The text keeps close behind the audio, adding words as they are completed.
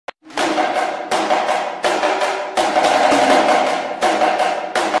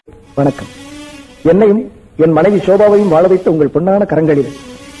வணக்கம். என்னையும் என் மனைவி சோபாவையும் வாழ வைத்த உங்கள் பொன்னான கரங்களில்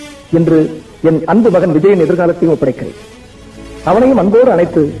இன்று என் அன்பு மகன் விஜயின் எதிர்காலத்தையும் ஒப்படைக்கிறேன். அவனையும் அன்போடு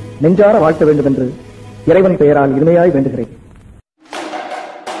அணைத்து நெஞ்சார வாழ்த்த வேண்டும் என்று இறைவன் பெயரால் இனிமையாய் வேண்டுகிறேன்.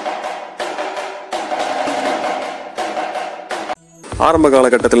 ஆரம்ப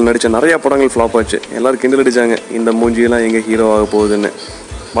காலகட்டத்தில் நடித்த நிறையா படங்கள் ஃப்ளாப் ஆச்சு. எல்லோரும் கிண்டல் அடித்தாங்க, இந்த மூஞ்சியெல்லாம் எங்கே ஹீரோ ஆக போகுதுன்னு.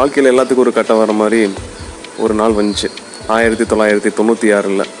 வாழ்க்கையில் எல்லாத்துக்கும் ஒரு கட்டம் வர மாதிரி ஒரு நாள் வந்துச்சு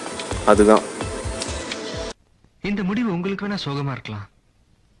 1996. அதுதான் இந்த முடிவு உங்களுக்கு வேணா சோகமா இருக்கலாம்,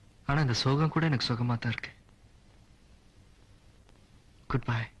 ஆனா இந்த சோகம் கூட எனக்கு சோகமா தான் இருக்கு. Good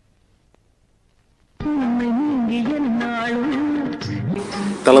bye.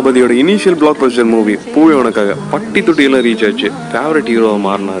 தளபதியோட இனிஷியல் பிளாக் பஸ்டர் மூவி பூவே உனக்காக பட்டி தொட்டியெல்லாம் ரீச் ஆச்சு. ஃபேவரட் ஹீரோவா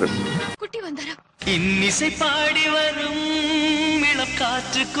மாறினாரு. குட்டி வந்தாரா? இன்னிசை பாடி வரும் இளம்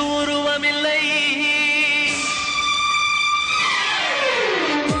காற்றுக்கு உருவமில்லை.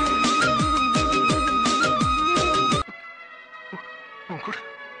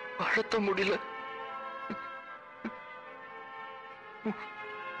 அழுத்த முடியல,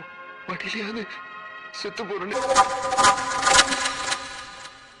 மடியிலையாவது செத்து போறேன்.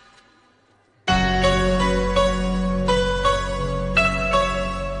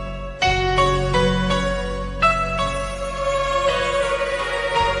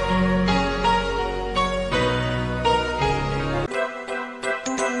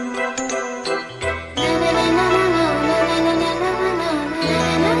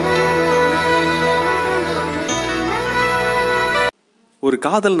 ஒரு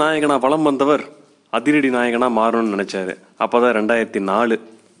காதல் நாயகனா வலம் வந்தவர் அதிரடி நாயகனா மாறணும்னு நினைச்சாரு. அப்பதான் 2004.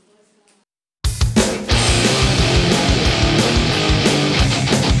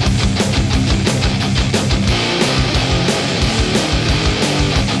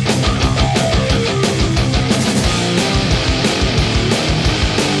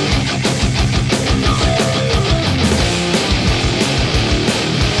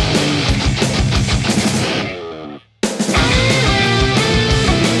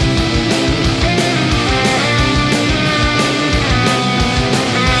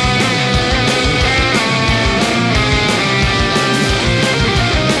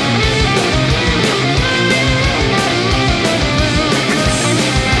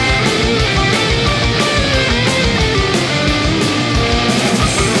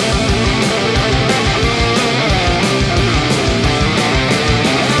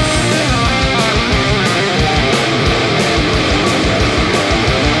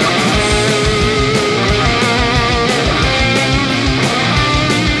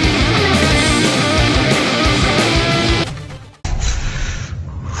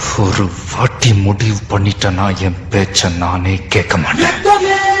 ஒரு வாட்டி முடிவு பண்ணிட்டேன்னா என் பேச்ச நானே கேட்க மாட்டேன்.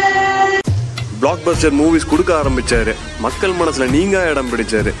 பிளாக் பஸ்டர் மூவிஸ் கொடுக்க ஆரம்பிச்சாரு. மக்கள் மனசுல நீங்க இடம்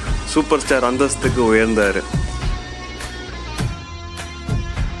பிடிச்சாரு. சூப்பர் ஸ்டார் அந்தஸ்துக்கு உயர்ந்தாரு.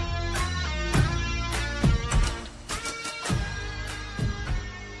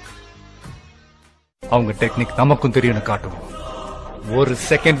 அவங்க டெக்னிக் நமக்கும் தெரியும் காட்டுவோம். ஒரு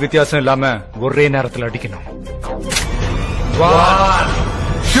செகண்ட் வித்தியாசம் இல்லாம ஒரே நேரத்தில் அடிக்கணும்.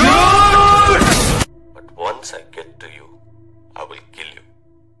 But once I get to you, I will kill you.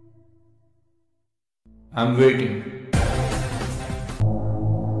 I'm waiting.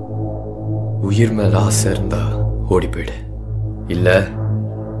 உயிர் மேல ஆசை இருந்தா ஓடி போயிடு, இல்ல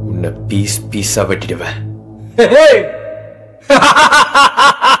உன்னை பீஸ் பீஸா வெட்டிடுவேன்.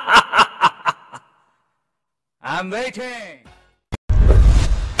 I'm waiting.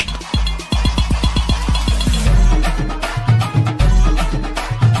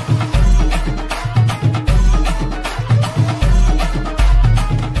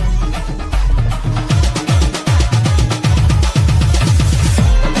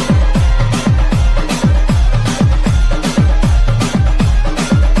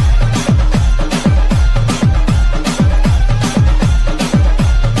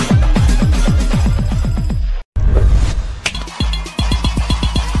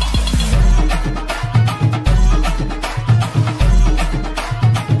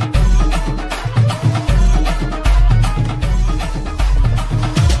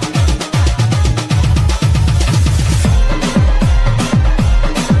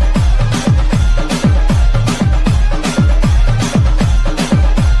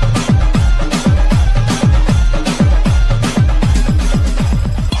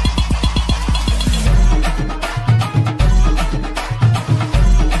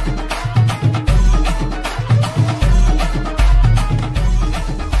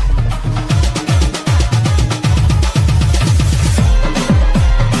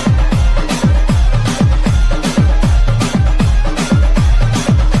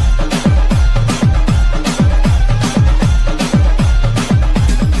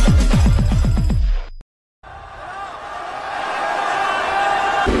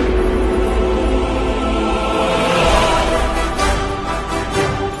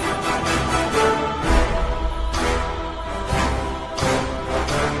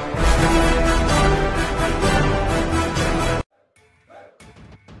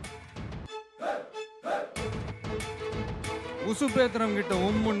 உசுப்பேத்திரம் கிட்ட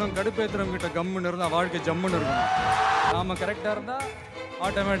உம்முன்னும் கடுப்பேத்திரம் கிட்ட கம்முன்னு இருந்தால் வாழ்க்கை ஜம்முன்னு இருக்கும். நாம் கரெக்டாக இருந்தால்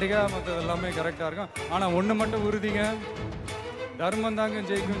ஆட்டோமேட்டிக்காக மற்றது எல்லாமே கரெக்டாக இருக்கும். ஆனால் ஒன்று மட்டும் உறுதிங்க, தர்மம் தாங்க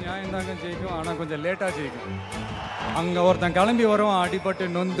ஜெயிக்கும், நியாயம் தாங்க ஜெயிக்கும். ஆனால் கொஞ்சம் லேட்டாக ஜெயிக்கும். அங்கே ஒருத்தன் கிளம்பி வருவான், அடிபட்டு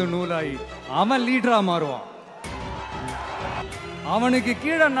நொந்து நூலாகி, அவன் லீடராக மாறுவான். அவனுக்கு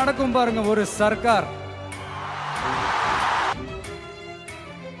கீழே நடக்கும் பாருங்க ஒரு சர்க்கார்,